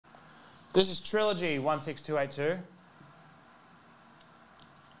This is Trilogy 16282.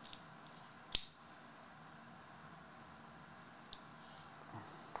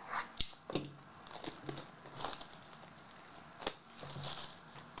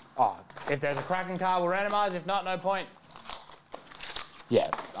 Oh, if there's a Kraken card, we'll randomise. If not, no point. Yeah,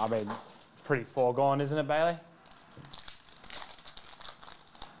 I mean, pretty foregone, isn't it, Bailey?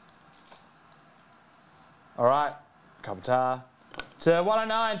 All right, Kopitar. To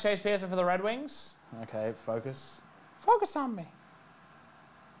 109, Chase Pearson for the Red Wings. Okay, focus. Focus on me.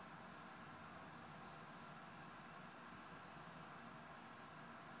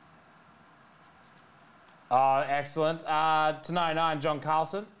 Oh, excellent. To 99, John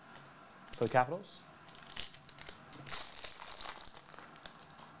Carlson for the Capitals.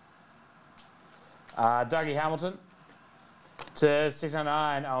 Dougie Hamilton. To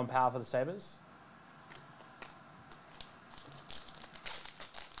 609, Owen Power for the Sabres.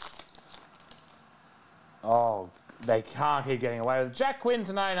 Oh, they can't keep getting away with it. Jack Quinn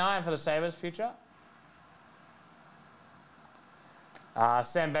to 99 for the Sabres, future.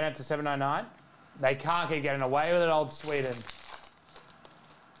 Sam Bennett to 799. They can't keep getting away with it, old Sweden.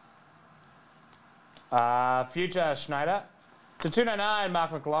 Future Schneider. To 299,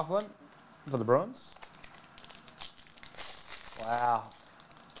 Mark McLaughlin for the Bruins. Wow.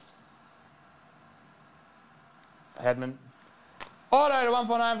 Hedman. Auto to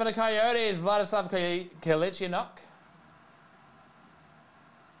 149 for the Coyotes, Vladislav Kilichinok.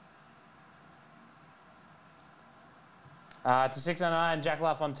 To 609, Jack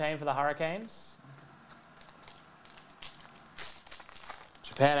LaFontaine for the Hurricanes.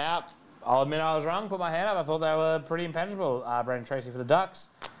 Japan out. I'll admit I was wrong, put my hand up. I thought they were pretty impenetrable. Brendan Tracy for the Ducks.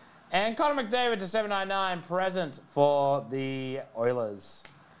 And Connor McDavid to 799, present for the Oilers.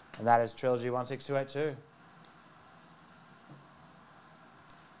 And that is Trilogy 16282.